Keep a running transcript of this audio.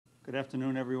Good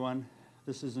afternoon, everyone.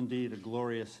 This is indeed a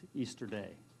glorious Easter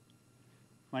day.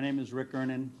 My name is Rick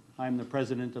Gurnon. I'm the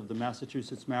president of the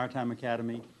Massachusetts Maritime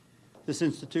Academy. This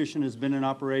institution has been in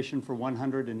operation for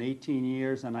 118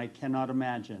 years, and I cannot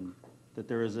imagine that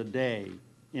there is a day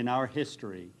in our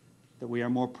history that we are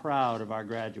more proud of our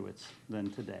graduates than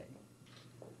today.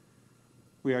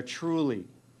 We are truly,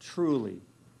 truly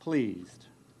pleased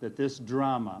that this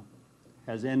drama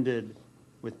has ended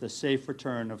with the safe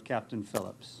return of Captain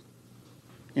Phillips.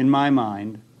 In my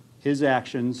mind, his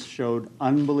actions showed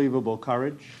unbelievable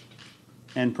courage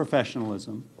and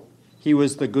professionalism. He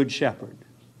was the Good Shepherd.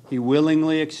 He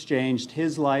willingly exchanged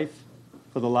his life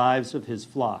for the lives of his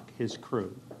flock, his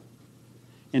crew.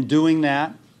 In doing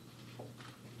that,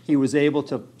 he was able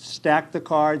to stack the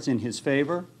cards in his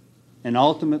favor and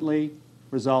ultimately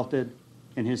resulted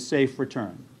in his safe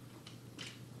return.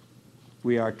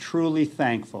 We are truly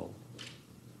thankful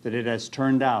that it has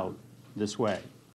turned out this way.